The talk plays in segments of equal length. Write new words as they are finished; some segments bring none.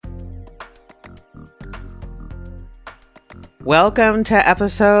Welcome to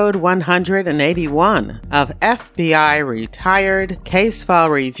episode 181 of FBI Retired Case File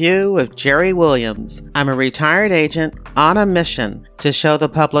Review with Jerry Williams. I'm a retired agent on a mission to show the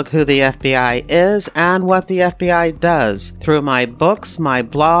public who the FBI is and what the FBI does through my books, my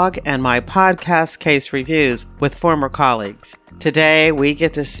blog, and my podcast case reviews with former colleagues. Today, we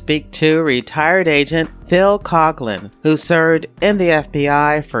get to speak to retired agent Phil Coghlan, who served in the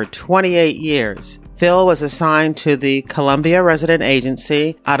FBI for 28 years. Phil was assigned to the Columbia Resident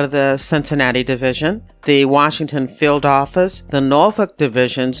Agency out of the Cincinnati Division, the Washington Field Office, the Norfolk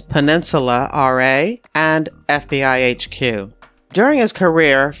Division's Peninsula RA, and FBI HQ. During his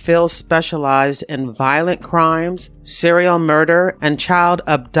career, Phil specialized in violent crimes, serial murder, and child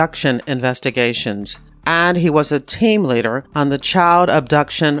abduction investigations, and he was a team leader on the Child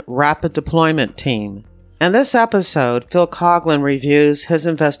Abduction Rapid Deployment Team. In this episode, Phil Coghlan reviews his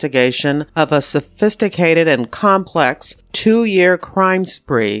investigation of a sophisticated and complex 2-year crime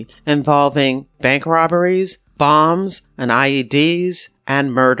spree involving bank robberies, bombs, and IEDs,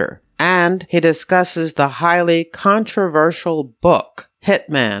 and murder. And he discusses the highly controversial book,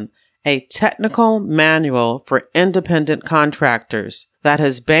 Hitman, a technical manual for independent contractors that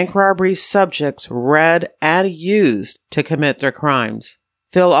his bank robbery subjects read and used to commit their crimes.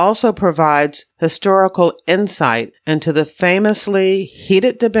 Phil also provides historical insight into the famously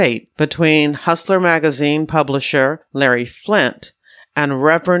heated debate between Hustler magazine publisher Larry Flynt and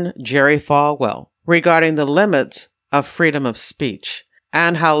Reverend Jerry Falwell regarding the limits of freedom of speech,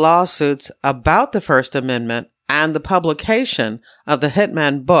 and how lawsuits about the First Amendment and the publication of the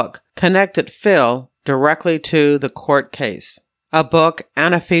Hitman book connected Phil directly to the court case. A book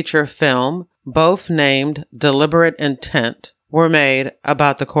and a feature film, both named Deliberate Intent, were made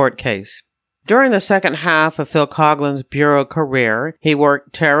about the court case. During the second half of Phil Coghlan's bureau career, he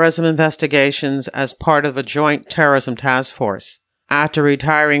worked terrorism investigations as part of a joint terrorism task force. After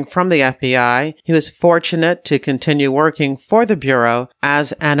retiring from the FBI, he was fortunate to continue working for the bureau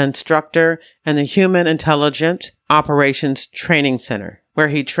as an instructor in the Human Intelligence Operations Training Center, where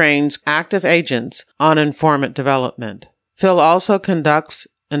he trains active agents on informant development. Phil also conducts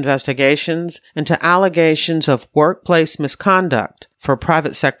investigations into allegations of workplace misconduct for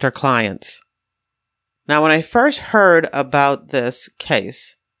private sector clients. Now, when I first heard about this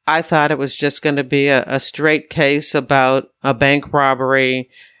case, I thought it was just going to be a straight case about a bank robbery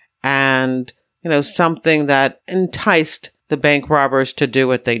and, something that enticed the bank robbers to do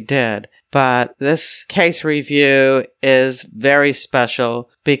what they did. But this case review is very special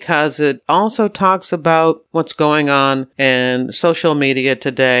because it also talks about what's going on in social media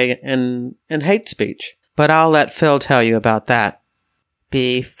today and hate speech. But I'll let Phil tell you about that.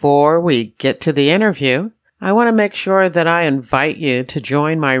 Before we get to the interview, I want to make sure that I invite you to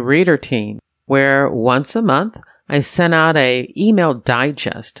join my reader team, where once a month I send out an email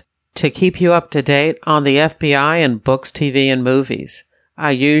digest to keep you up to date on the FBI and books, TV, and movies.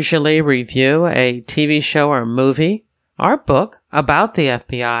 I usually review a TV show or movie or book about the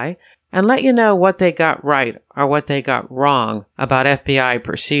FBI and let you know what they got right or what they got wrong about FBI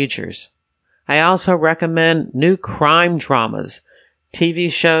procedures. I also recommend new crime dramas,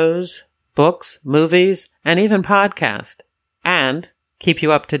 TV shows, books, movies, and even podcasts, and keep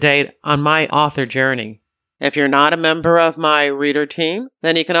you up to date on my author journey. If you're not a member of my reader team,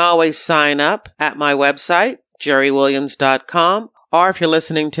 then you can always sign up at my website, jerrywilliams.com. Or if you're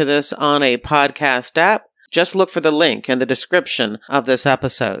listening to this on a podcast app, just look for the link in the description of this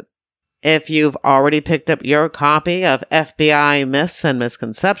episode. If you've already picked up your copy of FBI Myths and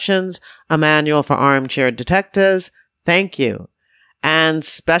Misconceptions, a manual for armchair detectives, thank you. And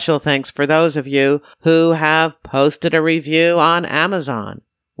special thanks for those of you who have posted a review on Amazon.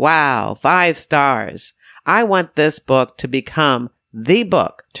 Wow, 5 stars. I want this book to become the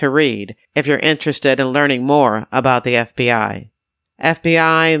book to read if you're interested in learning more about the FBI.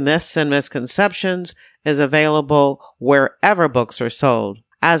 FBI Myths and Misconceptions is available wherever books are sold,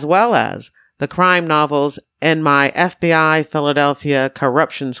 as well as the crime novels in my FBI Philadelphia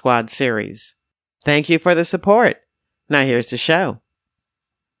Corruption Squad series. Thank you for the support. Now here's the show.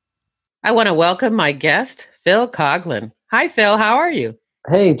 I want to welcome my guest, Phil Coghlan. Hi, Phil. How are you?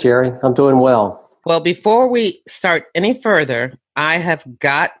 Hey, Jerry. I'm doing well. Well, before we start any further, I have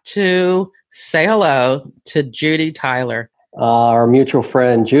got to say hello to Judy Tyler. Our mutual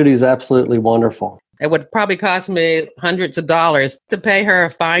friend, Judy's absolutely wonderful. It would probably cost me hundreds of dollars to pay her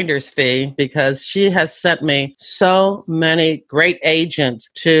a finder's fee because she has sent me so many great agents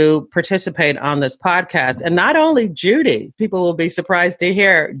to participate on this podcast. And not only Judy, people will be surprised to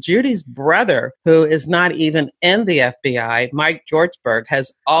hear Judy's brother, who is not even in the FBI, Mike Georgeberg,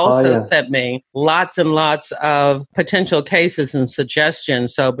 has also sent me lots and lots of potential cases and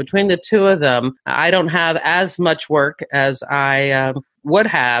suggestions. So between the two of them, I don't have as much work as I would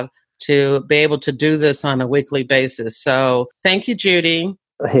have to be able to do this on a weekly basis. So thank you, Judy.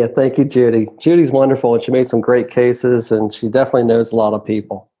 Yeah, thank you, Judy. Judy's wonderful, and she made some great cases, and she definitely knows a lot of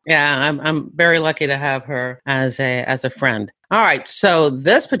people. Yeah, I'm very lucky to have her as a friend. All right, so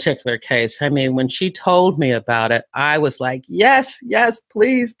this particular case, I mean, when she told me about it, I was like, yes,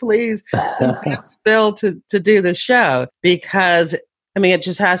 please, get Bill to do the show, because I mean, it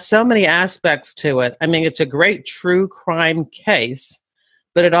just has so many aspects to it. I mean, it's a great true crime case.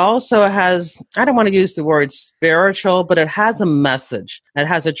 But it also has, I don't want to use the word spiritual, but it has a message. It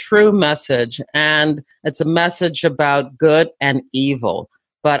has a true message, and it's a message about good and evil.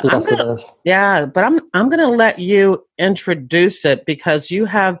 But yes, I'm going to let you introduce it because you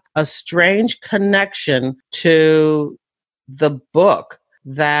have a strange connection to the book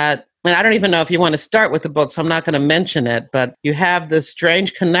that, and I don't even know if you want to start with the book, so I'm not going to mention it, but you have this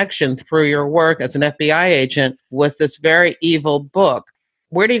strange connection through your work as an FBI agent with this very evil book.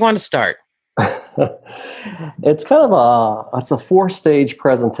 Where do you want to start? It's kind of it's a 4-stage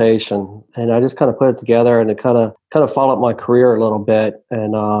presentation, and I just kind of put it together, and it kind of followed my career a little bit,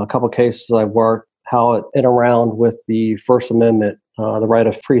 and a couple of cases I've worked, how it in around with the First Amendment, the right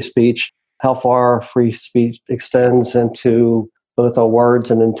of free speech, how far free speech extends into both our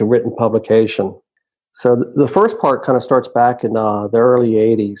words and into written publication. So the first part kind of starts back in the early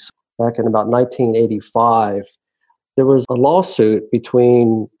 80s, back in about 1985. There was a lawsuit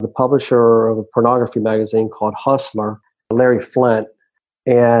between the publisher of a pornography magazine called Hustler, Larry Flint,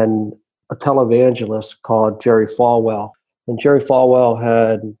 and a televangelist called Jerry Falwell. And Jerry Falwell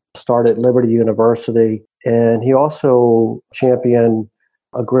had started Liberty University, and he also championed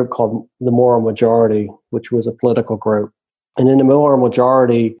a group called the Moral Majority, which was a political group. And in the Moral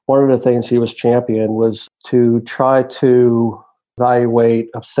Majority, one of the things he was championing was to try to evaluate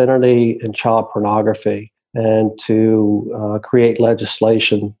obscenity and child pornography, and to create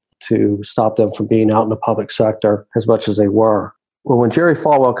legislation to stop them from being out in the public sector as much as they were. Well, when Jerry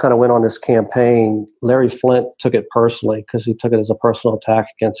Falwell kind of went on this campaign, Larry Flint took it personally because he took it as a personal attack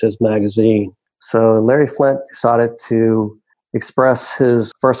against his magazine. So Larry Flint decided to express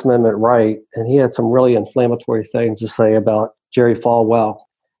his First Amendment right, and he had some really inflammatory things to say about Jerry Falwell.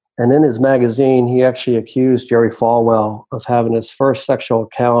 And in his magazine, he actually accused Jerry Falwell of having his first sexual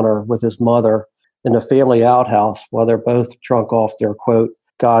encounter with his mother in the family outhouse while they're both drunk off their, quote,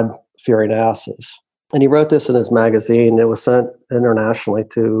 God-fearing asses. And he wrote this in his magazine. It was sent internationally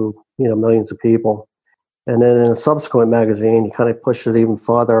to, millions of people. And then in a subsequent magazine, he kind of pushed it even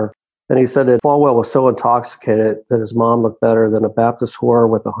further. And he said that Falwell was so intoxicated that his mom looked better than a Baptist whore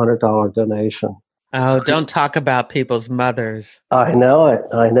with a $100 donation. Oh, don't talk about people's mothers. I know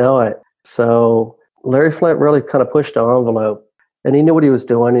it. So Larry Flint really kind of pushed the envelope. And he knew what he was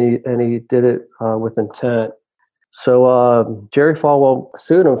doing, and he did it with intent. So Jerry Falwell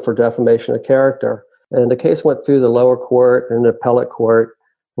sued him for defamation of character. And the case went through the lower court and the appellate court,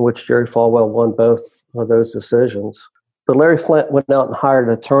 in which Jerry Falwell won both of those decisions. But Larry Flint went out and hired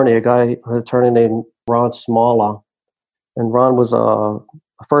an attorney, an attorney named Ron Smalla. And Ron was a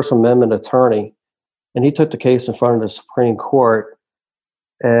First Amendment attorney. And he took the case in front of the Supreme Court.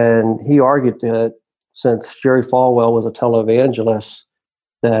 And he argued that since Jerry Falwell was a televangelist,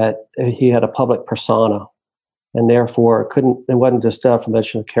 that he had a public persona, and therefore it wasn't just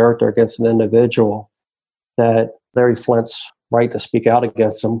defamation of character against an individual, that Larry Flint's right to speak out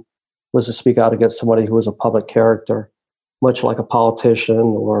against him was to speak out against somebody who was a public character, much like a politician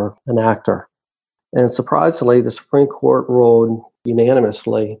or an actor. And surprisingly, the Supreme Court ruled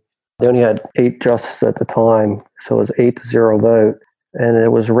unanimously. They only had 8 justices at the time, so it was 8-0 vote, and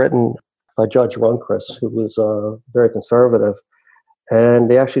it was written Judge Runquist, who was very conservative, and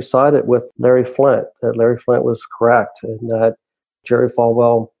they actually sided with Larry Flint, that Larry Flint was correct, and that Jerry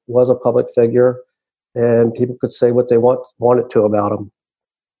Falwell was a public figure, and people could say what they wanted to about him.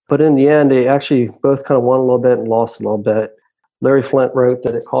 But in the end, they actually both kind of won a little bit and lost a little bit. Larry Flint wrote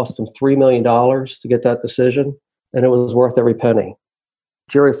that it cost him $3 million to get that decision, and it was worth every penny.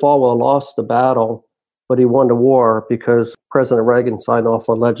 Jerry Falwell lost the battle, but he won the war because President Reagan signed off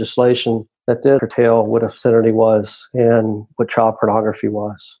on legislation that did curtail what obscenity was and what child pornography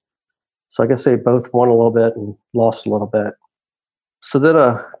was. So I guess they both won a little bit and lost a little bit. So then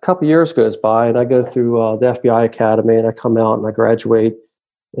a couple years goes by, and I go through the FBI Academy, and I come out and I graduate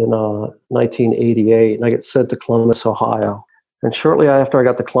in 1988, and I get sent to Columbus, Ohio. And shortly after I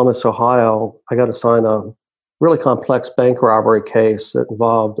got to Columbus, Ohio, I got assigned a really complex bank robbery case that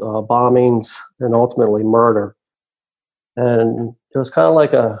involved bombings and ultimately murder. And it was kind of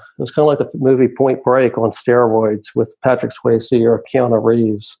like the movie Point Break on steroids with Patrick Swayze or Keanu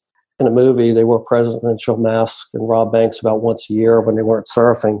Reeves. In the movie, they wore presidential masks and robbed banks about once a year when they weren't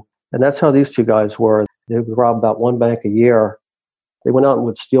surfing. And that's how these two guys were. They would rob about one bank a year. They went out and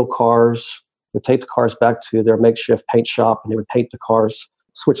would steal cars. They'd take the cars back to their makeshift paint shop, and they would paint the cars,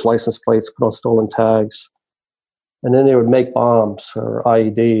 switch license plates, put on stolen tags. And then they would make bombs or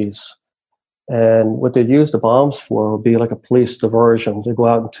IEDs. And what they'd use the bombs for would be like a police diversion. They'd go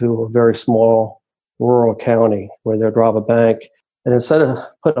out into a very small rural county where they'd rob a bank. And instead of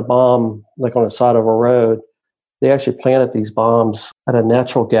putting a bomb like on the side of a road, they actually planted these bombs at a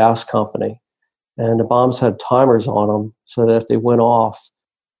natural gas company. And the bombs had timers on them so that if they went off,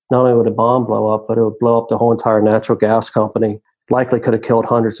 not only would a bomb blow up, but it would blow up the whole entire natural gas company. Likely could have killed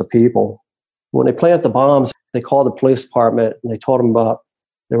hundreds of people. When they planted the bombs, they called the police department and they told them about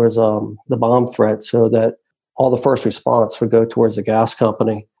there was the bomb threat, so that all the first response would go towards the gas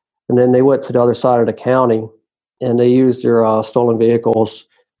company. And then they went to the other side of the county and they used their stolen vehicles,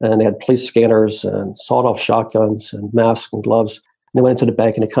 and they had police scanners and sawed-off shotguns and masks and gloves. And they went into the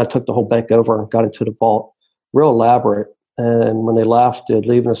bank and they kind of took the whole bank over and got into the vault. Real elaborate. And when they left, they'd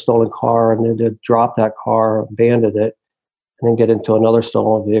leave in a stolen car, and then they'd drop that car, abandon it, and then get into another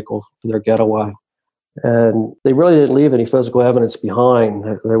stolen vehicle for their getaway. And they really didn't leave any physical evidence behind.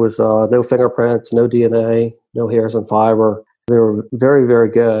 There was no fingerprints, no DNA, no hairs and fiber. They were very,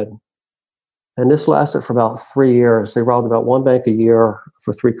 very good. And this lasted for about 3 years. They robbed about one bank a year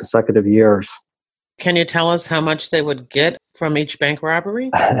for 3 consecutive years. Can you tell us how much they would get from each bank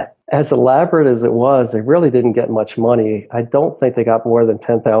robbery? As elaborate as it was, they really didn't get much money. I don't think they got more than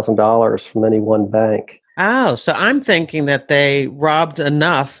 $10,000 from any one bank. Oh, so I'm thinking that they robbed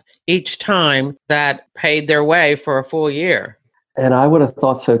enough each time that paid their way for a full year. And I would have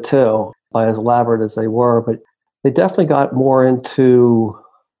thought so too, by as elaborate as they were. But they definitely got more into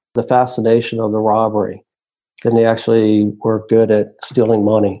the fascination of the robbery than they actually were good at stealing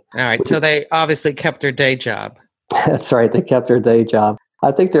money. All right, so they obviously kept their day job. That's right, they kept their day job.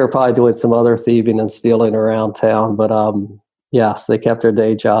 I think they were probably doing some other thieving and stealing around town, but yes, they kept their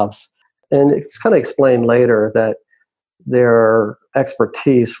day jobs. And it's kind of explained later that their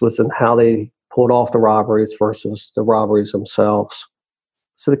expertise was in how they pulled off the robberies versus the robberies themselves.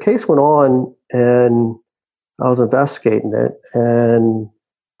 So the case went on, and I was investigating it, and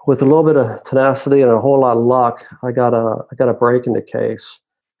with a little bit of tenacity and a whole lot of luck, I got a break in the case.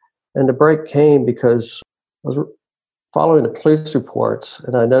 And the break came because I was following the police reports,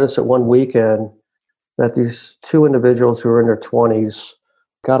 and I noticed that one weekend that these 2 individuals who were in their 20s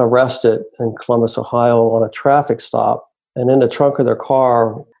got arrested in Columbus, Ohio on a traffic stop. And in the trunk of their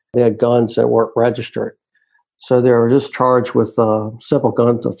car, they had guns that weren't registered. So they were just charged with simple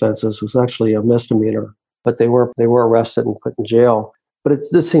gun offenses. It was actually a misdemeanor, but they were arrested and put in jail. But it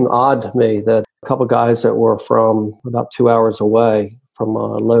did seem odd to me that a couple of guys that were from about 2 hours away from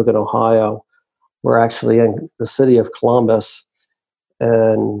Logan, Ohio, were actually in the city of Columbus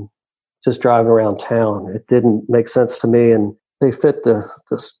and just driving around town. It didn't make sense to me, and they fit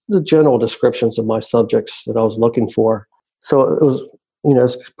the general descriptions of my subjects that I was looking for. So it was,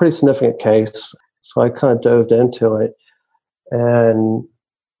 it's a pretty significant case. So I kind of dove into it, and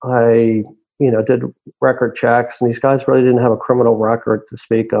I, did record checks, and these guys really didn't have a criminal record to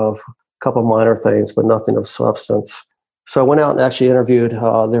speak of. A couple of minor things, but nothing of substance. So I went out and actually interviewed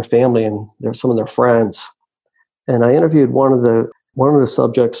their family and some of their friends, and I interviewed one of the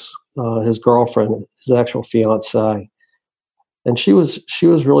subjects, his girlfriend, his actual fiance, and she was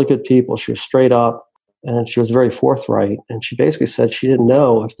really good people. She was straight up, and she was very forthright. And she basically said she didn't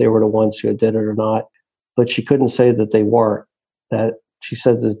know if they were the ones who did it or not, but she couldn't say that they weren't. That she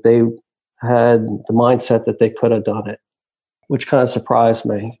said that they had the mindset that they could have done it, which kind of surprised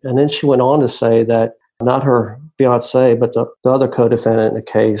me. And then she went on to say that not her fiance, but the other co-defendant in the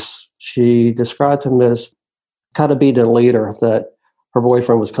case, she described him as kind of being a leader, that her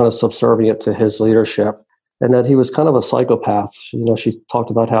boyfriend was kind of subservient to his leadership, and that he was kind of a psychopath. She talked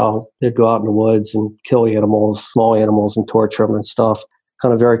about how they'd go out in the woods and kill animals, small animals, and torture them and stuff.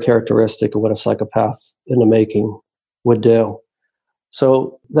 Kind of very characteristic of what a psychopath in the making would do.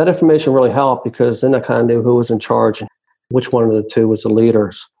 So that information really helped, because then I kind of knew who was in charge, which one of the two was the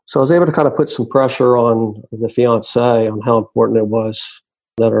leaders. So I was able to kind of put some pressure on the fiancé on how important it was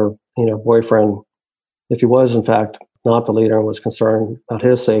that her, boyfriend, if he was in fact not the leader and was concerned about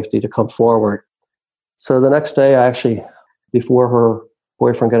his safety, to come forward. So the next day, before her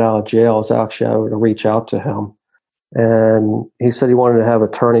boyfriend got out of jail, I was actually able to reach out to him. And he said he wanted to have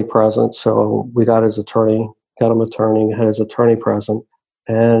attorney present. So we got his attorney, got him attorney, had his attorney present.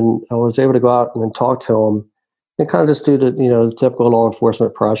 And I was able to go out and talk to him and kind of just do the typical law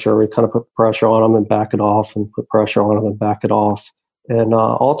enforcement pressure. We kind of put pressure on him and back it off, and put pressure on him and back it off. And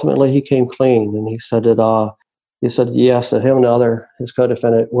ultimately he came clean. And he said yes, that him and his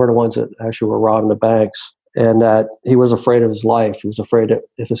co-defendant were the ones that actually were robbing the banks, and that he was afraid of his life. He was afraid that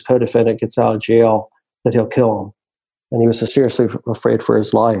if his co-defendant gets out of jail, that he'll kill him. And he was seriously afraid for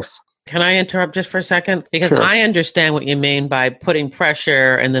his life. Can I interrupt just for a second? Because Sure. I understand what you mean by putting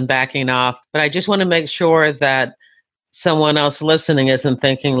pressure and then backing off, but I just want to make sure that someone else listening isn't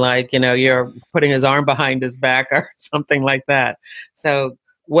thinking like, you're putting his arm behind his back or something like that. So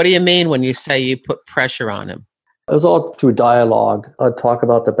what do you mean when you say you put pressure on him? It was all through dialogue. I'd talk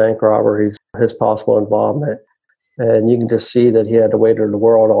about the bank robberies, his possible involvement, and you can just see that he had the weight of the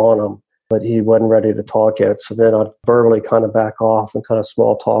world on him, but he wasn't ready to talk yet. So then I'd verbally kind of back off and kind of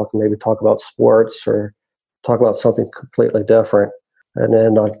small talk, and maybe talk about sports or talk about something completely different. And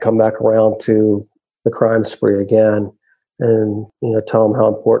then I'd come back around to the crime spree again and, tell him how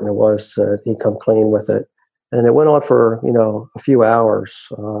important it was that he come clean with it. And it went on for, a few hours.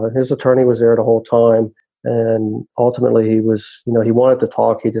 His attorney was there the whole time. And ultimately he was, he wanted to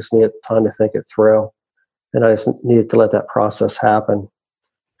talk. He just needed time to think it through. And I just needed to let that process happen.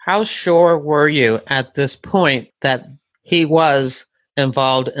 How sure were you at this point that he was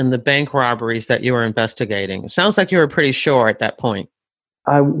involved in the bank robberies that you were investigating? It sounds like you were pretty sure at that point.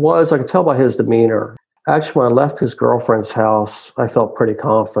 I could tell by his demeanor. Actually, when I left his girlfriend's house, I felt pretty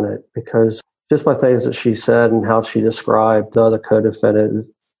confident, because just by things that she said and how she described the other co-defendant,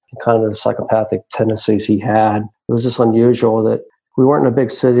 kind of the psychopathic tendencies he had, it was just unusual that we weren't in a big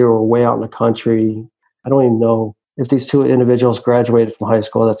city or we were way out in the country. I don't even know if these two individuals graduated from high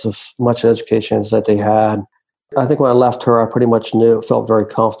school. That's as much education as that they had. I think when I left her, I pretty much felt very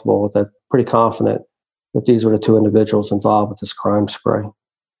comfortable with that, pretty confident that these were the two individuals involved with this crime spree.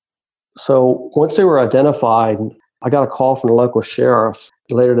 So once they were identified, I got a call from the local sheriff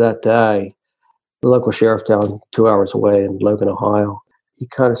later that day, the local sheriff down 2 hours away in Logan, Ohio. He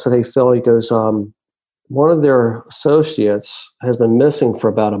kind of said, "Hey, Phil," he goes, "one of their associates has been missing for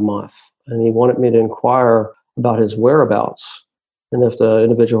about a month, and he wanted me to inquire about his whereabouts, and if the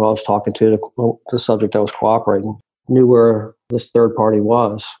individual I was talking to, the subject that was cooperating, knew where this third party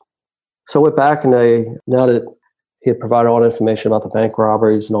was." So I went back, and now that he had provided all the information about the bank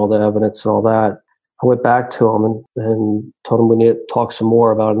robberies and all the evidence and all that, I went back to him and told him we need to talk some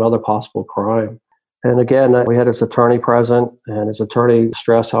more about another possible crime. And again, we had his attorney present, and his attorney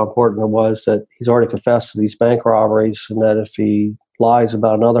stressed how important it was that he's already confessed to these bank robberies, and that if he lies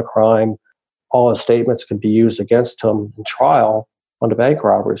about another crime, all his statements could be used against him in trial on the bank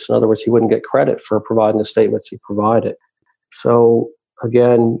robberies. In other words, he wouldn't get credit for providing the statements he provided. So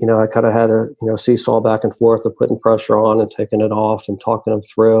again, I kind of had a seesaw back and forth of putting pressure on and taking it off and talking him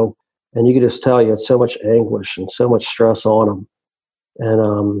through. And you could just tell he had so much anguish and so much stress on him.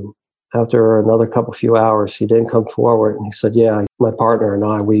 And after another few hours, he didn't come forward, and he said, "Yeah, my partner and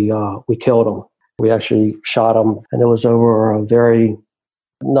I, we killed him. We actually shot him, and it was over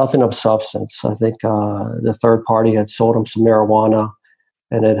nothing of substance. I think the third party had sold him some marijuana,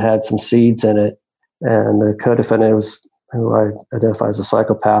 and it had some seeds in it. And the co-defendant, who I identify as a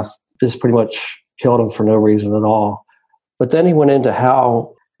psychopath, just pretty much killed him for no reason at all." But then he went into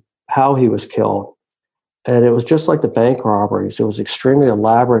how he was killed. And it was just like the bank robberies. It was extremely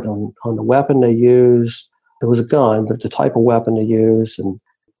elaborate on the weapon they used. It was a gun, but the type of weapon they used and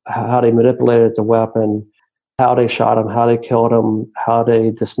how they manipulated the weapon, how they shot him, how they killed him, how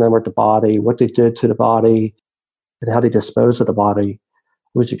they dismembered the body, what they did to the body, and how they disposed of the body.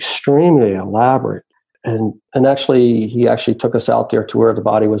 It was extremely elaborate. And actually, he actually took us out there to where the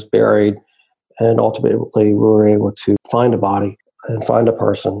body was buried. And ultimately, we were able to find a body and find a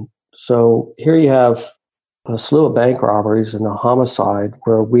person. So here you have a slew of bank robberies and a homicide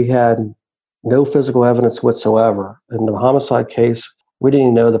where we had no physical evidence whatsoever. In the homicide case, we didn't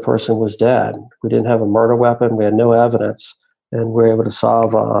even know the person was dead. We didn't have a murder weapon. We had no evidence. And we were able to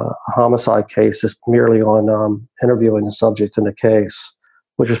solve a homicide case just merely on interviewing the subject in the case,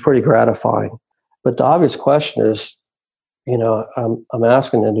 which was pretty gratifying. But the obvious question is, I'm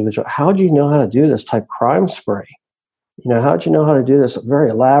asking the individual, how do you know how to do this type crime spree? How did you know how to do this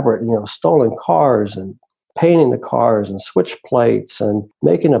very elaborate, stolen cars and painting the cars and switch plates and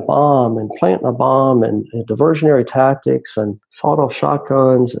making a bomb and planting a bomb and diversionary tactics and sawed-off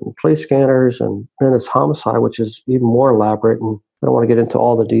shotguns and police scanners, and then it's homicide, which is even more elaborate. And I don't want to get into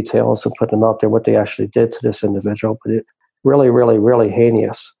all the details and put them out there, what they actually did to this individual, but it really, really, really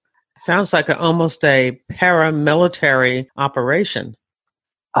heinous. Sounds like almost a paramilitary operation.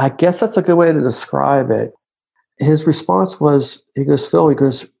 I guess that's a good way to describe it. His response was, he goes, Phil,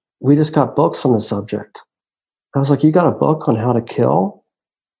 we just got books on the subject. I was like, you got a book on how to kill?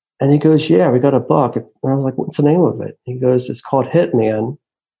 And he goes, yeah, we got a book. And I was like, what's the name of it? He goes, it's called Hitman,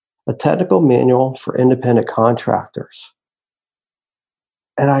 a technical manual for independent contractors.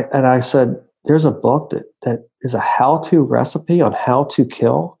 And I said, there's a book that is a how-to recipe on how to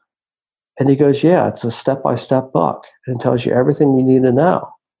kill? And he goes, yeah, it's a step-by-step book and tells you everything you need to know.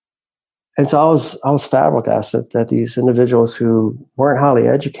 And so I was flabbergasted that these individuals who weren't highly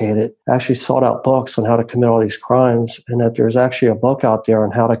educated actually sought out books on how to commit all these crimes, and that there's actually a book out there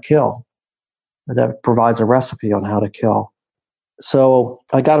on how to kill that provides a recipe on how to kill. So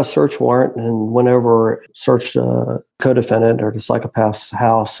I got a search warrant and went over, searched the co-defendant or the psychopath's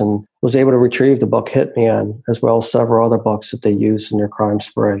house, and was able to retrieve the book Hitman, as well as several other books that they used in their crime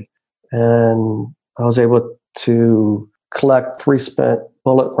spree. And I was able to collect 3 spent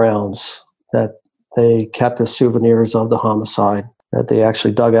bullet rounds that they kept as souvenirs of the homicide, that they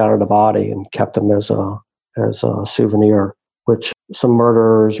actually dug out of the body and kept them as a souvenir, which some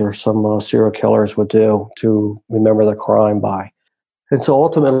murderers or some serial killers would do to remember the crime by. And so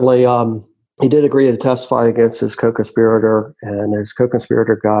ultimately, he did agree to testify against his co-conspirator, and his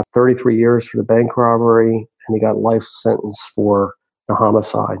co-conspirator got 33 years for the bank robbery, and he got life sentence for the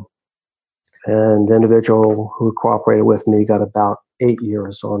homicide. And the individual who cooperated with me got about 8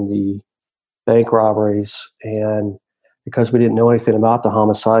 years on the bank robberies. And because we didn't know anything about the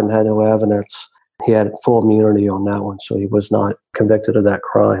homicide and had no evidence, he had full immunity on that one. So he was not convicted of that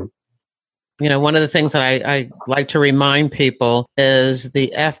crime. You know, one of the things that I like to remind people is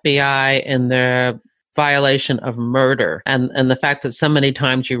the FBI and their violation of murder, and the fact that so many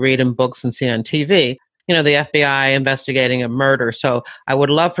times you read in books and see on TV, you know, the FBI investigating a murder. So I would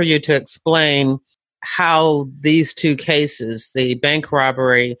love for you to explain how these two cases, the bank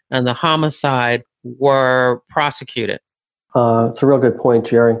robbery and the homicide, were prosecuted. It's a real good point,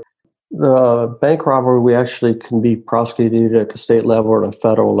 Jerry. The bank robbery, we actually can be prosecuted at the state level or the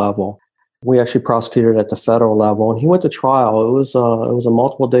federal level. We actually prosecuted at the federal level, and he went to trial. It was a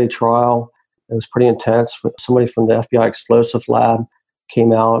multiple-day trial. It was pretty intense. Somebody from the FBI explosive lab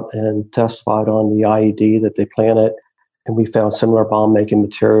came out and testified on the IED that they planted, and we found similar bomb-making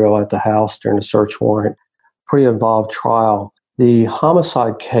material at the house during the search warrant. Pretty involved trial. The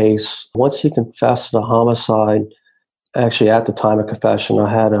homicide case, once he confessed the homicide, actually at the time of confession,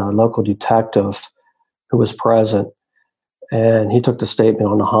 I had a local detective who was present, and he took the statement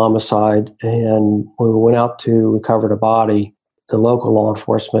on the homicide. And when we went out to recover the body, the local law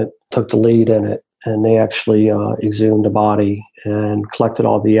enforcement took the lead in it, and they actually exhumed the body and collected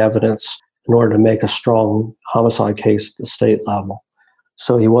all the evidence in order to make a strong homicide case at the state level.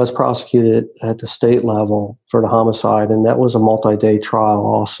 So he was prosecuted at the state level for the homicide, and that was a multi-day trial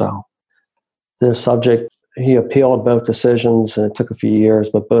also. The subject, he appealed both decisions, and it took a few years,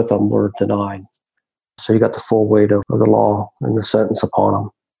 but both of them were denied. So he got the full weight of the law and the sentence upon him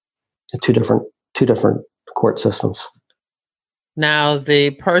in two different court systems. Now,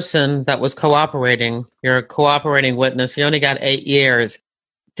 the person that was cooperating, your cooperating witness, he only got 8 years.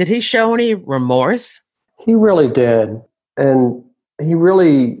 Did he show any remorse? He really did. And he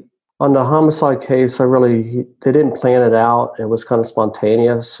really, on the homicide case, they didn't plan it out. It was kind of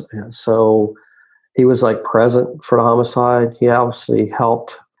spontaneous. And so he was like present for the homicide. He obviously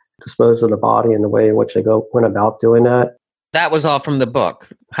helped dispose of the body in the way in which they went about doing that. That was all from the book,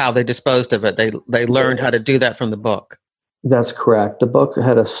 how they disposed of it. They learned how to do that from the book. That's correct. The book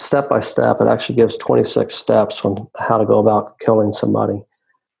had a step-by-step. It actually gives 26 steps on how to go about killing somebody.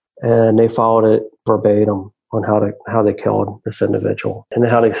 And they followed it verbatim on how they killed this individual and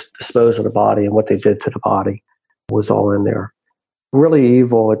how they disposed of the body and what they did to the body was all in there. Really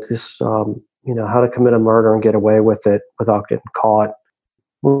evil. It just, how to commit a murder and get away with it without getting caught.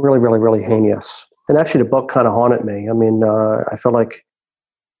 Really, really, really heinous. And actually the book kind of haunted me. I mean, I felt like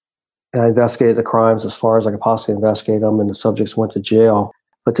I investigated the crimes as far as I could possibly investigate them, and the subjects went to jail.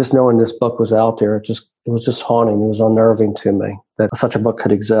 But just knowing this book was out there, it was just haunting. It was unnerving to me that such a book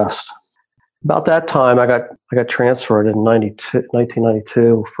could exist. About that time, I got transferred in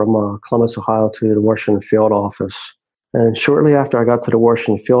 1992 from Columbus, Ohio to the Washington field office. And shortly after I got to the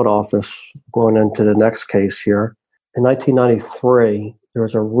Washington field office, going into the next case here, in 1993, there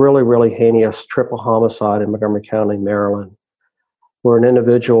was a really, really heinous triple homicide in Montgomery County, Maryland, where an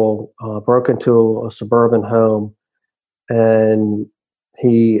individual broke into a suburban home and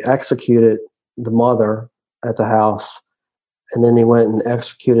he executed the mother at the house. And then he went and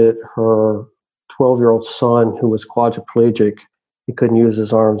executed her 12-year-old son, who was quadriplegic. He couldn't use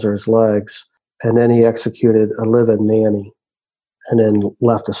his arms or his legs. And then he executed a live-in nanny and then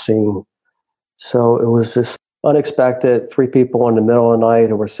left the scene. So it was just unexpected. 3 people in the middle of the night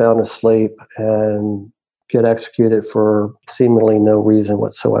who were sound asleep and get executed for seemingly no reason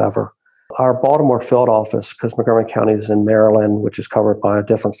whatsoever. Our Baltimore field office, because Montgomery County is in Maryland, which is covered by a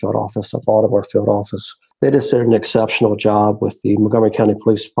different field office, a Baltimore field office, they just did an exceptional job with the Montgomery County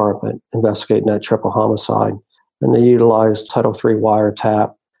Police Department investigating that triple homicide. And they utilized Title III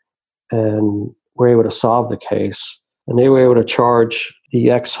wiretap and were able to solve the case. And they were able to charge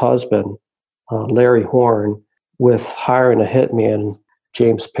the ex-husband, Larry Horn, with hiring a hitman,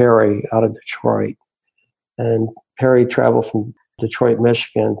 James Perry, out of Detroit. And Perry traveled from Detroit,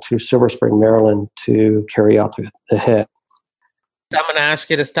 Michigan to Silver Spring, Maryland to carry out the hit. I'm going to ask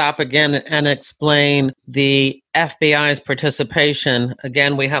you to stop again and explain the FBI's participation.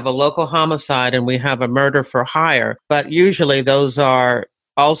 Again, we have a local homicide and we have a murder for hire, but usually those are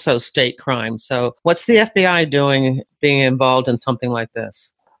also state crimes. So what's the FBI doing being involved in something like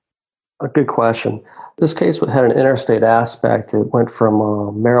this? A good question. This case had an interstate aspect. It went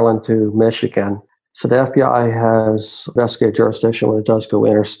from Maryland to Michigan. So the FBI has investigated jurisdiction when it does go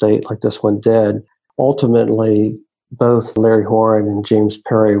interstate, like this one did. Ultimately, both Larry Horn and James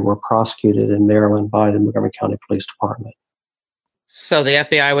Perry were prosecuted in Maryland by the Montgomery County Police Department. So the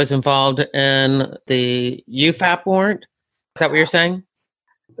FBI was involved in the UFAP warrant? Is that what you're saying?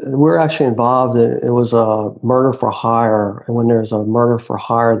 We're actually involved in, it was a murder for hire. And when there's a murder for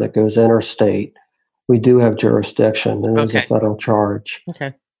hire that goes interstate, we do have jurisdiction, and it's a federal charge.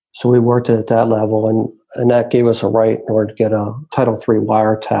 Okay. So we worked at that level, and that gave us a right in order to get a Title III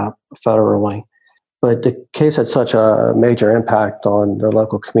wiretap federally. But the case had such a major impact on the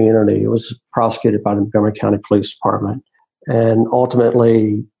local community. It was prosecuted by the Montgomery County Police Department. And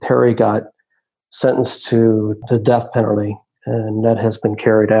ultimately, Perry got sentenced to the death penalty, and that has been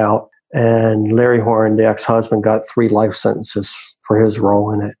carried out. And Larry Horn, the ex-husband, got 3 life sentences for his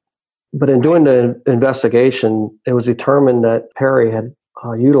role in it. But in doing the investigation, it was determined that Perry had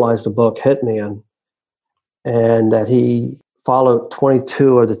utilized the book Hitman, and that he followed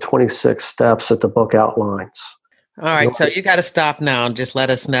 22 of the 26 steps that the book outlines. All right, so you got to stop now and just let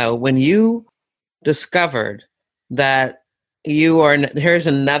us know. When you discovered that here's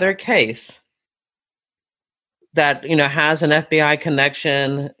another case that, has an FBI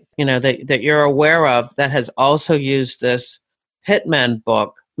connection, that you're aware of, that has also used this Hitman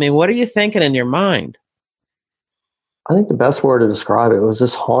book, I mean, what are you thinking in your mind? I think the best word to describe it was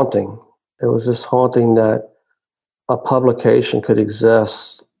just haunting. It was just haunting that a publication could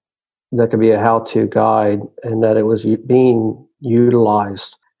exist that could be a how-to guide, and that it was being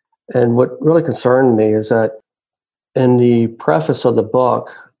utilized. And what really concerned me is that in the preface of the book,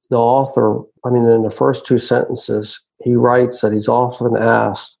 the author, in the first 2 sentences, he writes that he's often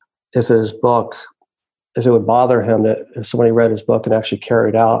asked if it would bother him that if somebody read his book and actually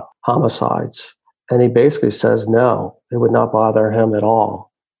carried out homicides. And he basically says no, it would not bother him at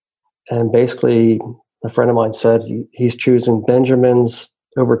all. And basically, a friend of mine said he's choosing Benjamins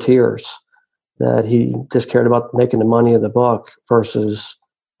over tears, that he just cared about making the money of the book versus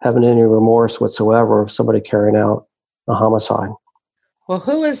having any remorse whatsoever of somebody carrying out a homicide. Well,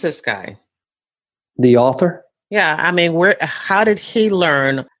 who is this guy? The author? Yeah, how did he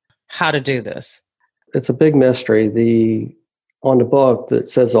learn how to do this? It's a big mystery. On the book that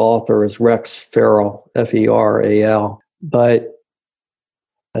says the author is Rex Feral, Feral. But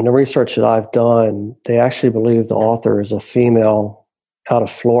in the research that I've done, they actually believe the author is a female out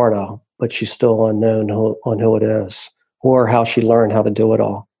of Florida, but she's still unknown on who it is or how she learned how to do it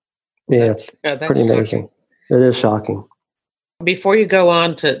all. Yeah, it's pretty amazing. It is shocking. Before you go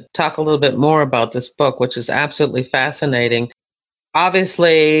on to talk a little bit more about this book, which is absolutely fascinating,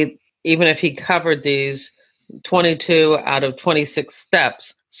 obviously, even if he covered these 22 out of 26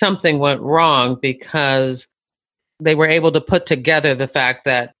 steps, something went wrong because they were able to put together the fact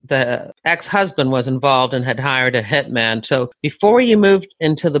that the ex-husband was involved and had hired a hitman. So before you moved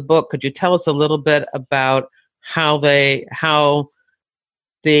into the book, could you tell us a little bit about how the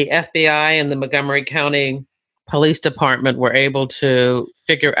FBI and the Montgomery County Police Department were able to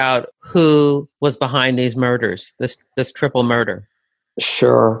figure out who was behind these murders, this triple murder?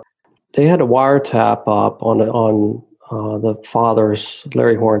 Sure. They had a wiretap up on the father's,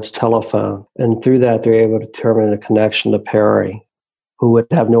 Larry Horn's, telephone. And through that, they were able to determine a connection to Perry, who would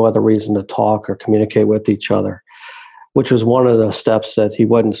have no other reason to talk or communicate with each other, which was one of the steps that he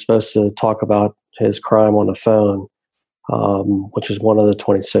wasn't supposed to talk about his crime on the phone, which is one of the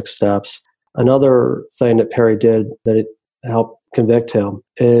 26 steps. Another thing that Perry did that it helped convict him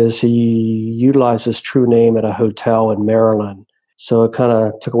is he utilized his true name at a hotel in Maryland. So it kind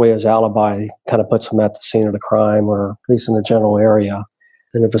of took away his alibi, kind of puts him at the scene of the crime, or at least in the general area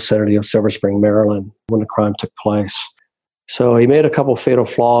in the vicinity of Silver Spring, Maryland, when the crime took place. So he made a couple of fatal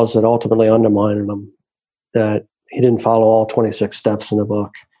flaws that ultimately undermined him, that he didn't follow all 26 steps in the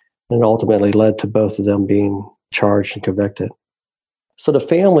book, and ultimately led to both of them being charged and convicted. So the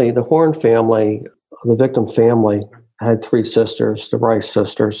family, the Horn family, the victim family, had 3 sisters, the Rice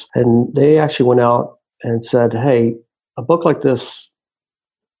sisters, and they actually went out and said, hey, a book like this,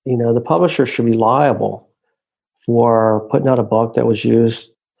 the publisher should be liable for putting out a book that was used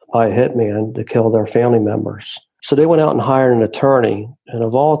by a hitman to kill their family members. So they went out and hired an attorney, and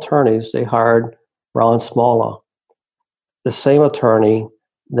of all attorneys, they hired Ron Smalla, the same attorney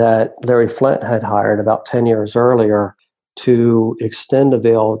that Larry Flint had hired about 10 years earlier to extend the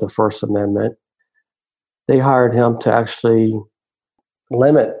veil of the First Amendment. They hired him to actually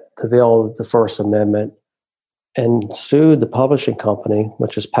limit the veil of the First Amendment and sued the publishing company,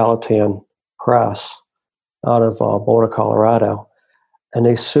 which is Powhatan Press, out of Boulder, Colorado. And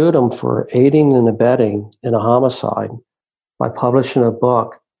they sued him for aiding and abetting in a homicide by publishing a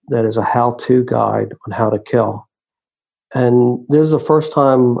book that is a how-to guide on how to kill. And this is the first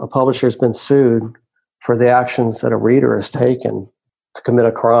time a publisher has been sued for the actions that a reader has taken to commit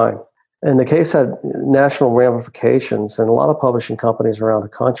a crime. And the case had national ramifications, and a lot of publishing companies around the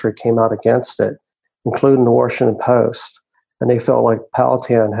country came out against it, including the Washington Post. And they felt like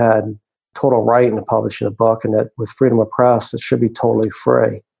Powhatan had total right in publishing a book, and that with freedom of press, it should be totally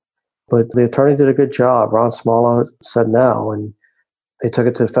free. But the attorney did a good job. Ron Smalla said no, and they took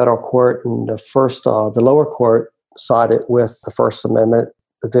it to the federal court, and the lower court sided with the First Amendment,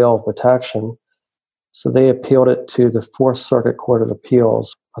 the veil of protection. So they appealed it to the Fourth Circuit Court of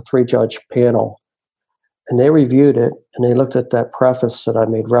Appeals, a 3-judge panel. And they reviewed it, and they looked at that preface that I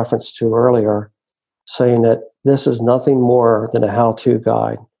made reference to earlier, saying that this is nothing more than a how-to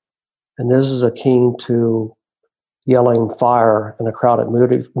guide. And this is akin to yelling fire in a crowded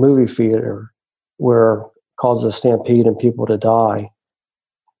movie theater where it causes a stampede and people to die.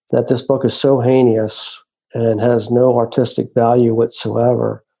 That this book is so heinous and has no artistic value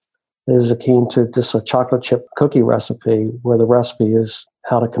whatsoever. It is akin to just a chocolate chip cookie recipe where the recipe is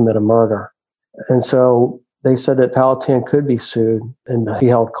how to commit a murder. And so they said that Powhatan could be sued and be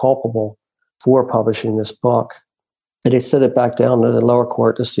held culpable for publishing this book. And they sent it back down to the lower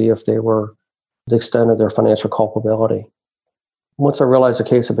court to see if they were the extent of their financial culpability. Once I realized the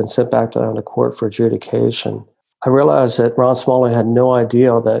case had been sent back down to court for adjudication, I realized that Ron Smalla had no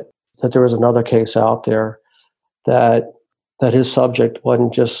idea that there was another case out there, that his subject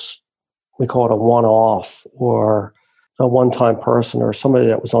wasn't just, we call it a one-off or a one-time person or somebody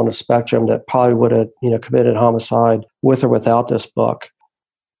that was on the spectrum that probably would have, committed homicide with or without this book.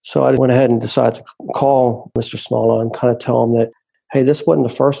 So I went ahead and decided to call Mr. Smalla and kind of tell him that, hey, this wasn't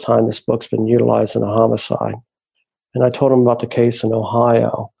the first time this book's been utilized in a homicide. And I told him about the case in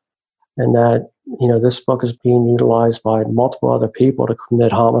Ohio and that, this book is being utilized by multiple other people to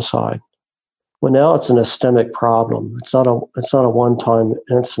commit homicide. Well, now it's an systemic problem. It's not a one-time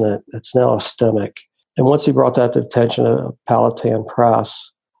incident. It's now systemic. And once he brought that to the attention of Powhatan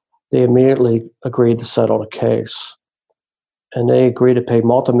Press, they immediately agreed to settle the case. And they agreed to pay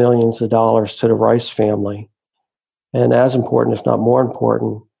multi-millions of dollars to the Rice family. And as important, if not more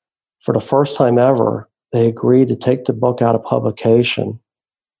important, for the first time ever, they agreed to take the book out of publication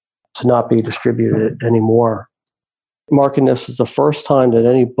to not be distributed anymore. Marking this as the first time that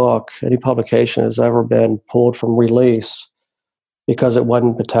any book, any publication has ever been pulled from release because it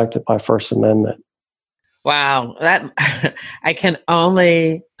wasn't protected by First Amendment. Wow, that I can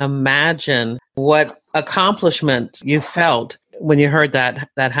only imagine what accomplishment you felt when you heard that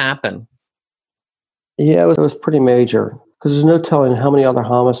happen. Yeah, it was pretty major because there's no telling how many other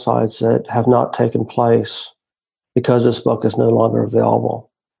homicides that have not taken place because this book is no longer available.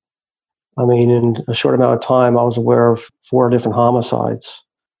 I mean, in a short amount of time, I was aware of 4 different homicides,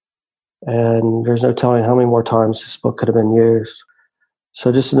 and there's no telling how many more times this book could have been used.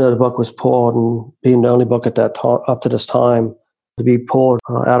 So just to know the book was pulled and being the only book at that time, up to this time, to be pulled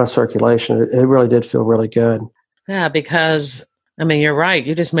out of circulation, it really did feel really good. Yeah, because, you're right.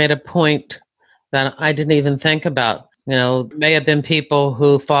 You just made a point that I didn't even think about. May have been people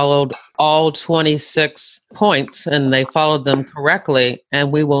who followed all 26 points and they followed them correctly,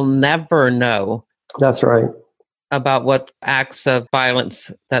 and we will never know. That's right. about what acts of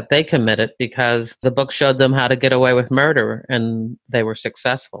violence that they committed because the book showed them how to get away with murder and they were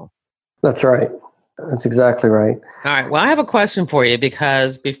successful. That's right. That's exactly right. All right. Well, I have a question for you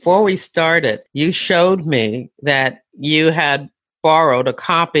because before we started, you showed me that you had borrowed a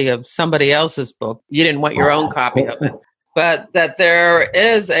copy of somebody else's book. You didn't want your own copy of it, but that there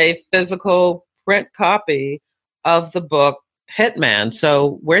is a physical print copy of the book Hitman.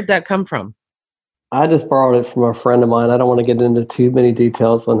 So where'd that come from? I just borrowed it from a friend of mine. I don't want to get into too many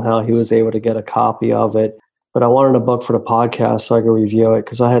details on how he was able to get a copy of it, but I wanted a book for the podcast so I could review it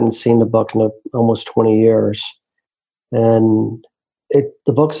because I hadn't seen the book in almost 20 years. And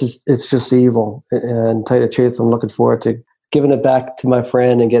the book it's just evil. And to tell you the truth, I'm looking forward to giving it back to my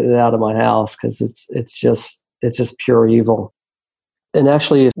friend and getting it out of my house because it's just pure evil. And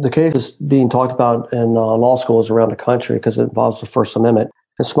actually, the case is being talked about in law schools around the country because it involves the First Amendment.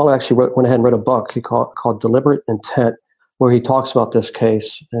 And Smollett actually went ahead and wrote a book he called Deliberate Intent, where he talks about this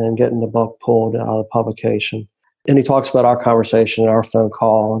case and getting the book pulled out of publication. And he talks about our conversation, our phone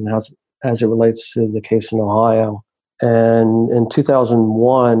call, and as it relates to the case in Ohio. And in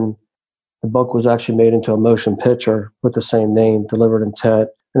 2001, the book was actually made into a motion picture with the same name, Deliberate Intent,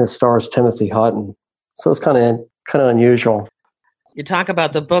 and it stars Timothy Hutton. So it's kind of unusual. You talk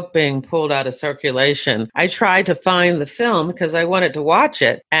about the book being pulled out of circulation. I tried to find the film because I wanted to watch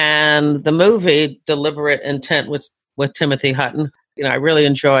it. And the movie, Deliberate Intent, with Timothy Hutton, I really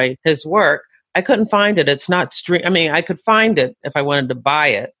enjoy his work. I couldn't find it. It's not I could find it if I wanted to buy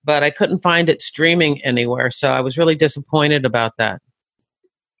it, but I couldn't find it streaming anywhere. So I was really disappointed about that.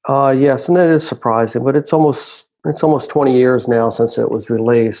 Yes, and it is surprising, but it's almost 20 years now since it was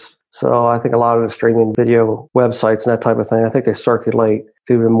released. So I think a lot of the streaming video websites and that type of thing, I think they circulate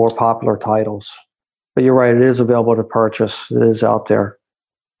through the more popular titles. But you're right, it is available to purchase. It is out there,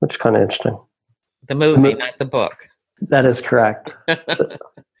 which is kind of interesting. The movie, not the book. That is correct.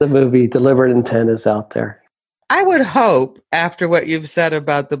 The movie Deliberate Intent is out there. I would hope, after what you've said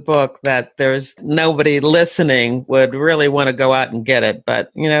about the book, that there's nobody listening would really want to go out and get it.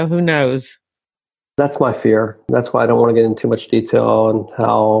 But, who knows? That's my fear. That's why I don't want to get into too much detail on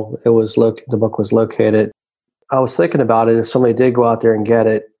how the book was located. I was thinking about it, if somebody did go out there and get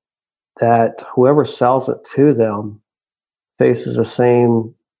it, that whoever sells it to them faces the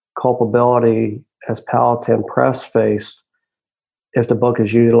same culpability as Palatine Press faced if the book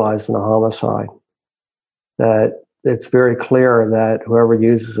is utilized in a homicide. That it's very clear that whoever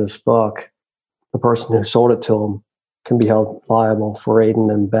uses this book, the person who sold it to them, can be held liable for aiding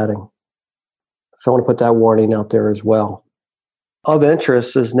and abetting. So I want to put that warning out there as well. Of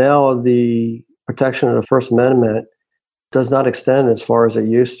interest is now the protection of the First Amendment does not extend as far as it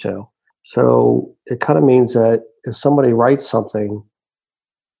used to. So it kind of means that if somebody writes something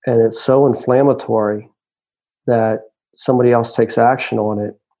and it's so inflammatory that somebody else takes action on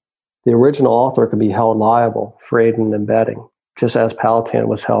it, the original author can be held liable for aiding and abetting, just as Palatine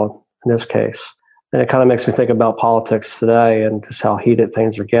was held in this case. And it kind of makes me think about politics today and just how heated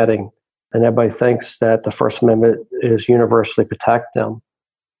things are getting. And everybody thinks that the First Amendment is universally protect them.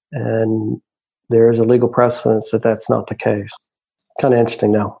 And there is a legal precedence that that's not the case. Kind of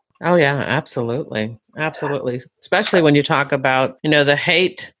interesting now. Oh, yeah, absolutely. Absolutely. Especially when you talk about, the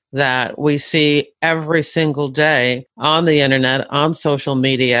hate that we see every single day on the internet, on social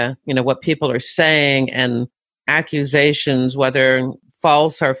media, what people are saying and accusations, whether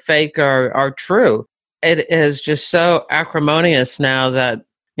false or fake or true. It is just so acrimonious now that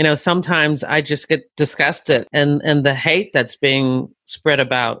sometimes I just get disgusted and the hate that's being spread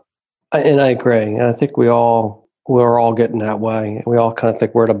about. And I agree. And I think we're all getting that way. We all kind of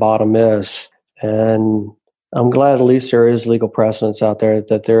think where the bottom is. And I'm glad at least there is legal precedence out there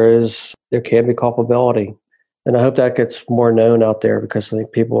that there can be culpability. And I hope that gets more known out there because I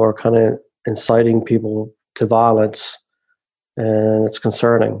think people are kind of inciting people to violence and it's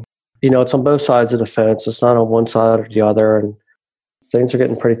concerning. It's on both sides of the fence. It's not on one side or the other. And things are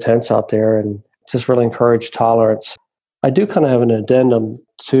getting pretty tense out there and just really encourage tolerance. I do kind of have an addendum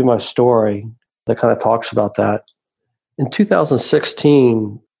to my story that kind of talks about that. In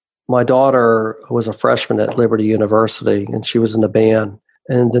 2016, my daughter was a freshman at Liberty University and she was in the band.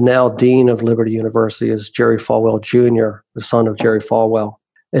 And the now dean of Liberty University is Jerry Falwell Jr., the son of Jerry Falwell.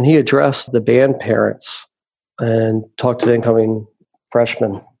 And he addressed the band parents and talked to the incoming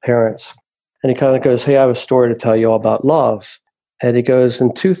freshman parents. And he kind of goes, hey, I have a story to tell you all about love. And he goes,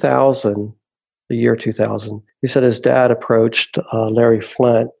 in 2000, the year 2000, he said his dad approached Larry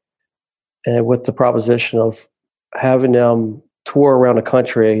Flint and with the proposition of having them tour around the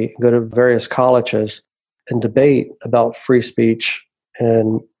country, go to various colleges and debate about free speech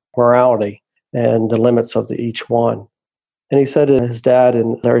and morality. and the limits of each one. And he said that his dad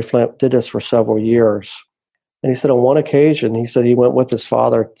and Larry Flint did this for several years. And he said on one occasion, he said he went with his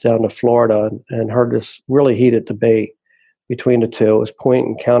father down to Florida and heard this really heated debate between the two. It was point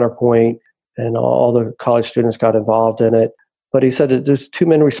and counterpoint, and all the college students got involved in it. But he said that those two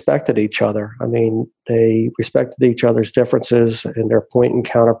men respected each other. I mean, they respected each other's differences and their point and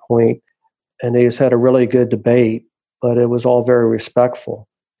counterpoint. And they just had a really good debate, but it was all very respectful.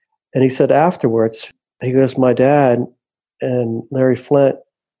 And he said afterwards, he goes, my dad and Larry Flint,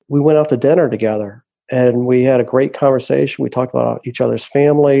 we went out to dinner together and we had a great conversation. We talked about each other's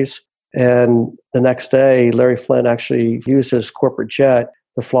families. And the next day, Larry Flint actually used his corporate jet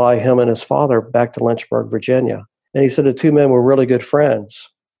to fly him and his father back to Lynchburg, Virginia. And he said the two men were really good friends.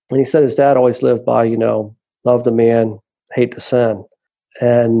 And he said his dad always lived by, love the man, hate the sin.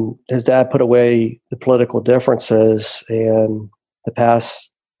 And his dad put away the political differences and the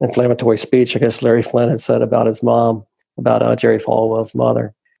past inflammatory speech, I guess Larry Flint had said about his mom, about Jerry Falwell's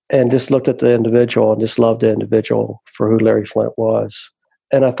mother, and just looked at the individual and just loved the individual for who Larry Flint was.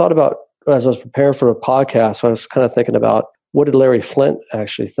 And I thought about, as I was preparing for the podcast, I was kind of thinking about what did Larry Flint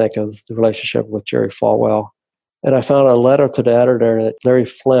actually think of the relationship with Jerry Falwell. And I found a letter to the editor that Larry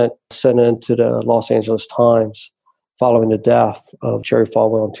Flint sent into the Los Angeles Times following the death of Jerry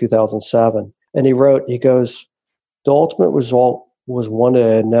Falwell in 2007. And he wrote, he goes, the ultimate result was one that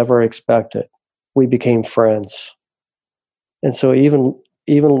I had never expected. We became friends. And so even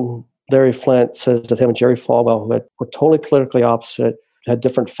Larry Flint says that him and Jerry Falwell, who were totally politically opposite, had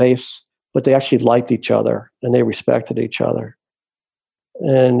different faiths, but they actually liked each other and they respected each other.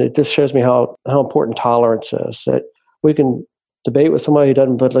 And it just shows me how important tolerance is, that we can debate with somebody who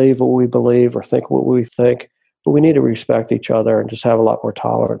doesn't believe what we believe or think what we think, but we need to respect each other and just have a lot more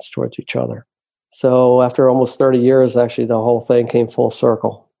tolerance towards each other. So after almost 30 years, actually, the whole thing came full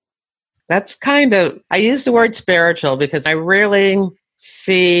circle. That's I use the word spiritual because I really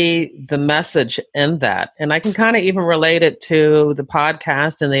see the message in that. And I can kind of even relate it to the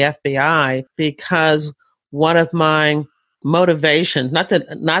podcast and the FBI, because one of my motivations, not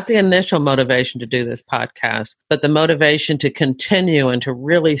the initial motivation to do this podcast, but the motivation to continue and to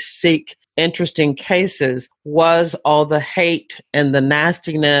really seek interesting cases was all the hate and the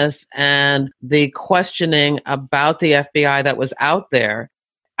nastiness and the questioning about the FBI that was out there.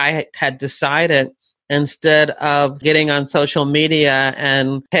 I had decided, instead of getting on social media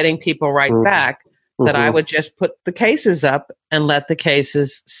and hitting people right back, that I would just put the cases up and let the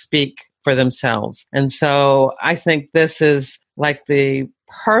cases speak for themselves. And so I think this is like the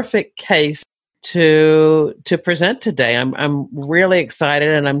perfect case to present today. I'm really excited,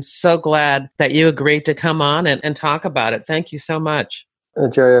 and I'm so glad that you agreed to come on and talk about it. Thank you so much.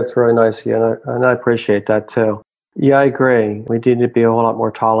 Jerry, that's really nice of you, and I appreciate that too. Yeah, I agree. We need to be a whole lot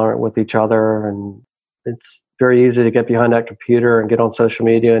more tolerant with each other, and it's very easy to get behind that computer and get on social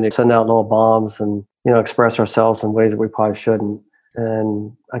media and send out little bombs and express ourselves in ways that we probably shouldn't.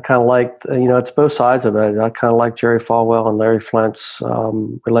 And I kind of liked, it's both sides of it. I kind of like Jerry Falwell and Larry Flint's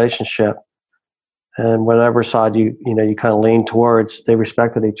relationship. And whatever side you kind of lean towards, they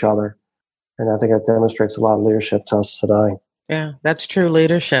respected each other. And I think that demonstrates a lot of leadership to us today. Yeah, that's true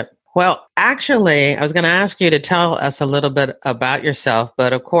leadership. Well, actually, I was going to ask you to tell us a little bit about yourself.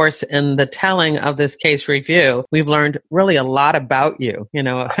 But of course, in the telling of this case review, we've learned really a lot about you, in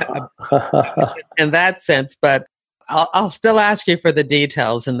that sense. But I'll still ask you for the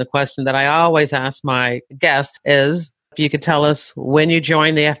details. And the question that I always ask my guests is, if you could tell us when you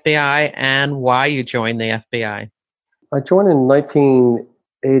joined the FBI and why you joined the FBI. I joined in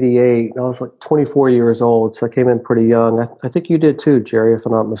 1988. I was like 24 years old, so I came in pretty young. I think you did too, Jerry, if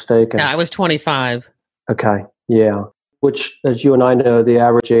I'm not mistaken. Yeah, I was 25. Okay, yeah. Which, as you and I know, the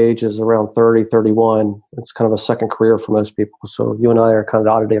average age is around 30, 31. It's kind of a second career for most people. So you and I are kind of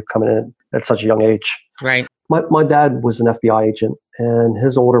the oddity of coming in at such a young age. Right. My dad was an FBI agent, and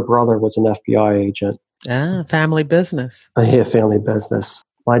his older brother was an FBI agent. Ah, family business. Yeah, family business.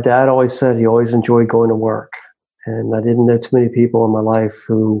 My dad always said he always enjoyed going to work. And I didn't know too many people in my life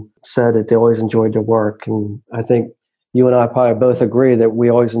who said that they always enjoyed their work. And I think you and I probably both agree that we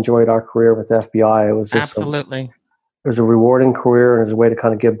always enjoyed our career with the FBI. It was just absolutely. It was a rewarding career, and it was a way to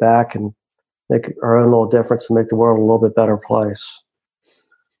kind of give back and make our own little difference and make the world a little bit better place.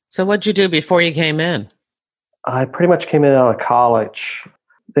 So what'd you do before you came in? I pretty much came in out of college.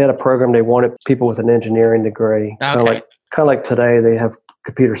 They had a program, they wanted people with an engineering degree. Okay. Kind of like today, they have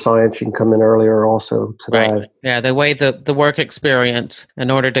computer science. You can come in earlier also today. Right. Yeah, they weigh the work experience in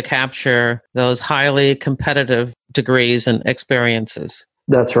order to capture those highly competitive degrees and experiences.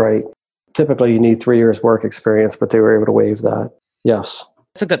 That's right. Typically, you need 3 years work experience, but they were able to waive that. Yes.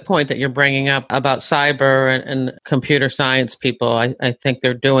 It's a good point that you're bringing up about cyber and computer science people. I think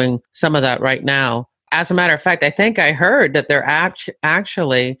they're doing some of that right now. As a matter of fact, I think I heard that they're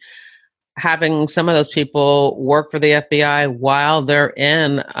actually having some of those people work for the FBI while they're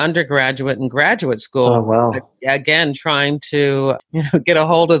in undergraduate and graduate school. Oh, wow. Again, trying to get a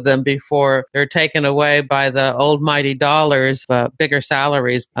hold of them before they're taken away by the almighty dollars, bigger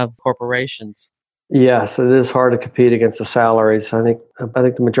salaries of corporations. Yes, it is hard to compete against the salaries. I think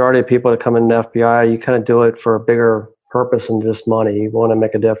the majority of people that come in the FBI, you kind of do it for a bigger purpose than just money. You want to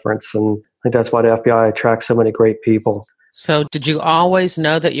make a difference, and I think that's why the FBI attracts so many great people. So did you always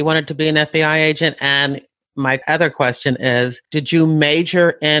know that you wanted to be an FBI agent? And my other question is, did you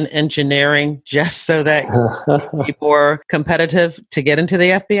major in engineering just so that you be more competitive to get into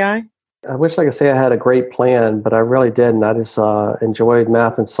the FBI? I wish I could say I had a great plan, but I really didn't. I just enjoyed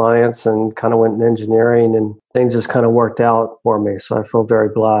math and science and kind of went in engineering, and things just kind of worked out for me. So I feel very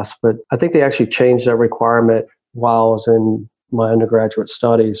blessed. But I think they actually changed that requirement while I was in my undergraduate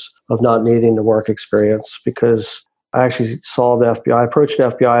studies of not needing the work experience, because I actually saw the FBI. I approached the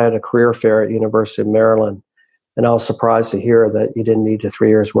FBI at a career fair at the University of Maryland, and I was surprised to hear that you didn't need the 3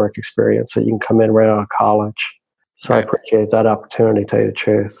 years work experience, that you can come in right out of college. So Right. I appreciate that opportunity, to tell you the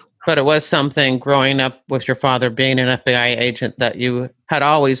truth. But it was something growing up with your father being an FBI agent that you had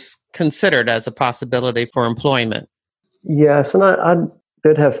always considered as a possibility for employment. Yes, and I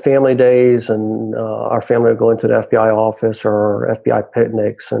did have family days, and our family would go into the FBI office or FBI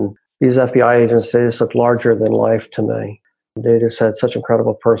picnics, and these FBI agents, they just looked larger than life to me. They just had such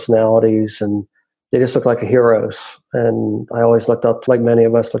incredible personalities, and they just looked like heroes. And I always looked up, like many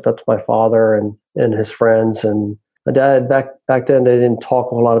of us, looked up to my father and his friends. And my dad, back then, they didn't talk a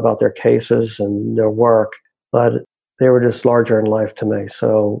whole lot about their cases and their work, but they were just larger in life to me.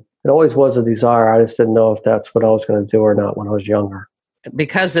 So it always was a desire. I just didn't know if that's what I was going to do or not when I was younger.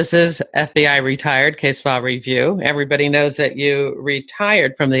 Because this is FBI retired case file review, everybody knows that you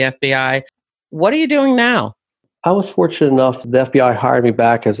retired from the FBI. What are you doing now? I was fortunate enough, the FBI hired me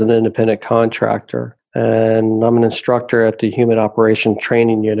back as an independent contractor, and I'm an instructor at the Human Operation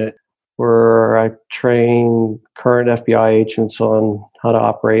Training Unit, where I train current FBI agents on how to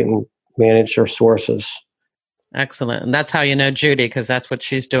operate and manage their sources. Excellent. And that's how you know Judy, because that's what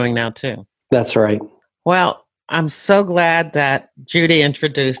she's doing now too. That's right. Well, I'm so glad that Judy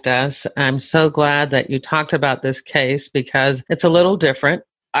introduced us. I'm so glad that you talked about this case because it's a little different.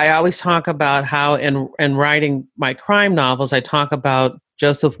 I always talk about how in writing my crime novels, I talk about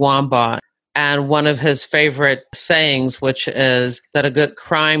Joseph Wambaugh and one of his favorite sayings, which is that a good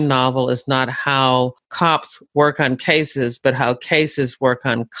crime novel is not how cops work on cases, but how cases work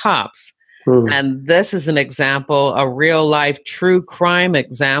on cops. And this is an example, a real life true crime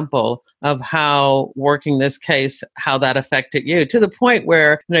example of how working this case, how that affected you to the point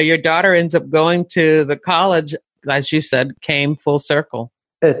where, your daughter ends up going to the college, as you said, came full circle.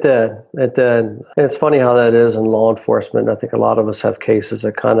 It did. And it's funny how that is in law enforcement. I think a lot of us have cases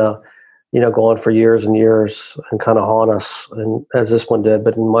that kind of, go on for years and years and kind of haunt us, and as this one did.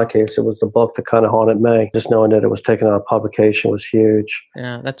 But in my case, it was the book that kind of haunted me. Just knowing that it was taken out of publication was huge.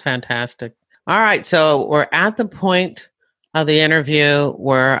 Yeah, that's fantastic. All right, so we're at the point of the interview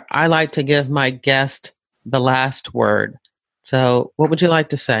where I like to give my guest the last word. So what would you like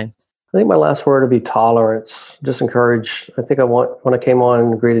to say? I think my last word would be tolerance. Just encourage. I think when I came on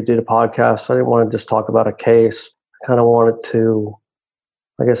and agreed to do the podcast, I didn't want to just talk about a case. I kind of wanted to,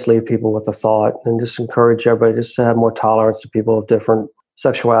 leave people with a thought and just encourage everybody just to have more tolerance to people of different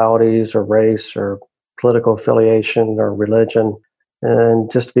sexualities or race or political affiliation or religion.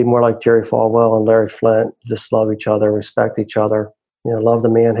 And just to be more like Jerry Falwell and Larry Flint, just love each other, respect each other, love the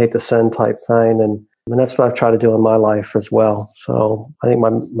man, hate the sin type thing. And that's what I've tried to do in my life as well. So I think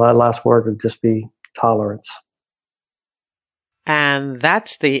my last word would just be tolerance. And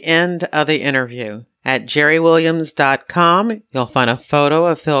that's the end of the interview. At jerrywilliams.com, you'll find a photo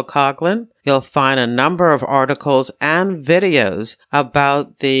of Phil Coghlan. You'll find a number of articles and videos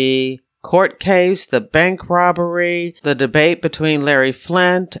about the court case, the bank robbery, the debate between Larry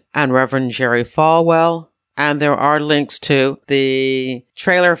Flint and Reverend Jerry Falwell. And there are links to the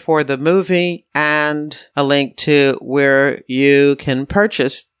trailer for the movie and a link to where you can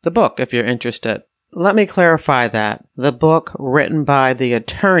purchase the book if you're interested. Let me clarify that. The book written by the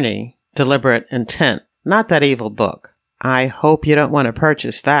attorney, Deliberate Intent, not that evil book. I hope you don't want to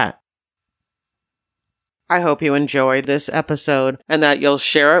purchase that. I hope you enjoyed this episode and that you'll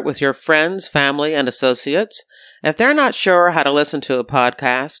share it with your friends, family, and associates. If they're not sure how to listen to a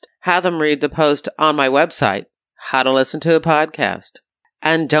podcast, have them read the post on my website, How to Listen to a Podcast.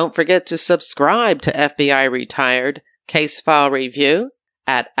 And don't forget to subscribe to FBI Retired Case File Review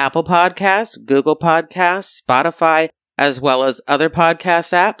at Apple Podcasts, Google Podcasts, Spotify, as well as other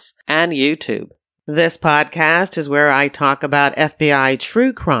podcast apps and YouTube. This podcast is where I talk about FBI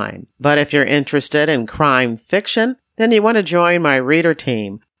true crime. But if you're interested in crime fiction, then you want to join my reader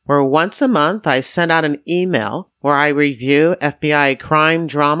team, where once a month I send out an email where I review FBI crime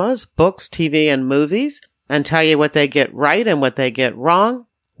dramas, books, TV, and movies, and tell you what they get right and what they get wrong.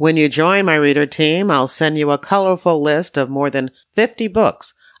 When you join my reader team, I'll send you a colorful list of more than 50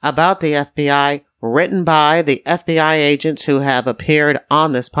 books about the FBI written by the FBI agents who have appeared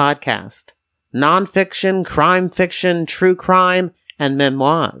on this podcast. Nonfiction, crime fiction, true crime, and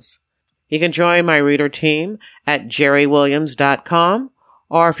memoirs. You can join my reader team at jerrywilliams.com,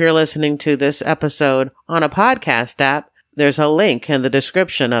 or if you're listening to this episode on a podcast app, there's a link in the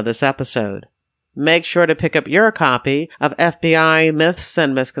description of this episode. Make sure to pick up your copy of FBI Myths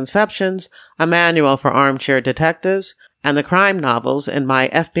and Misconceptions, a manual for armchair detectives, and the crime novels in my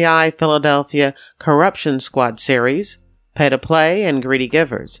FBI Philadelphia Corruption Squad series, Pay to Play and Greedy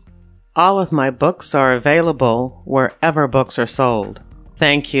Givers. All of my books are available wherever books are sold.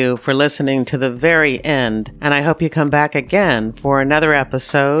 Thank you for listening to the very end, and I hope you come back again for another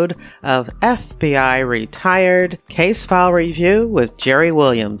episode of FBI Retired Case File Review with Jerry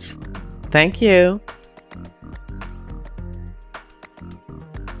Williams. Thank you.